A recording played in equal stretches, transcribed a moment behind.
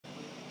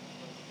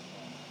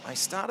they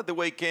started the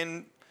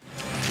weekend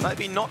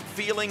maybe not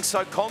feeling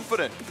so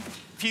confident.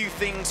 Few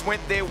things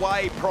went their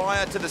way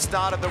prior to the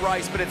start of the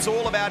race, but it's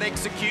all about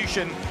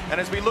execution.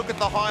 And as we look at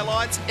the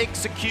highlights,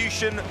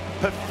 execution,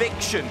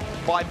 perfection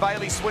by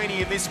Bailey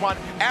Sweeney in this one.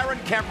 Aaron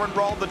Cameron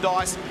rolled the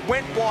dice,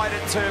 went wide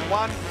at turn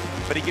 1,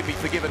 but he can be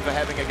forgiven for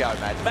having a go,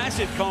 Matt.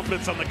 Massive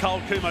confidence on the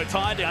Cole Kumo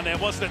tie down there,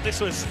 wasn't it? This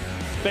was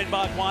Ben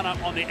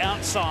Bargwanna on the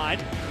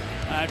outside,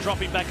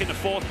 dropping back into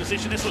 4th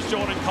position. This was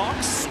Jordan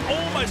Cox,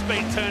 almost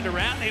being turned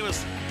around. He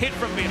was hit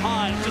from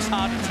behind, just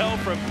hard to tell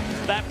from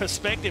that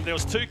perspective. There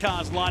was 2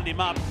 cars lined him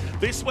up.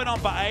 This went on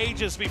for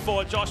ages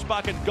before Josh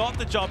Bucket got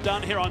the job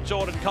done here on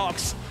Jordan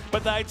Cox,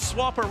 but they'd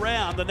swap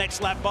around the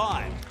next lap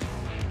by.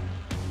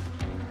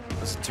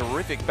 It was a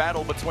terrific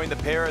battle between the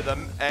pair of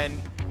them,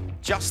 and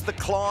just the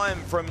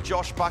climb from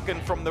Josh Buchan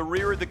from the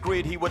rear of the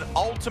grid, he would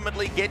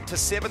ultimately get to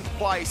 7th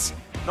place.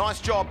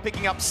 Nice job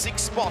picking up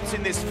 6 spots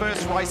in this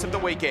first race of the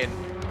weekend.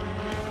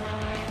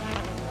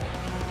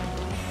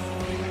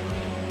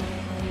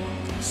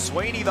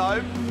 Sweeney,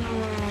 though,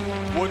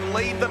 would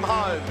lead them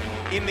home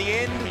in the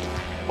end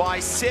by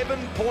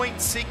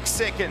 7.6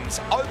 seconds.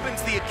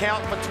 Opens the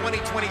account for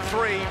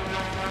 2023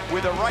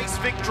 with a race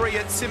victory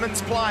at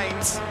Symmons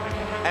Plains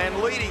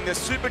and leading the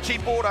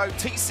Supercheap Auto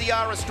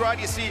TCR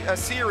Australia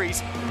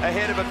Series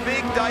ahead of a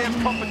big day of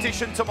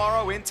competition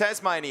tomorrow in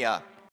Tasmania.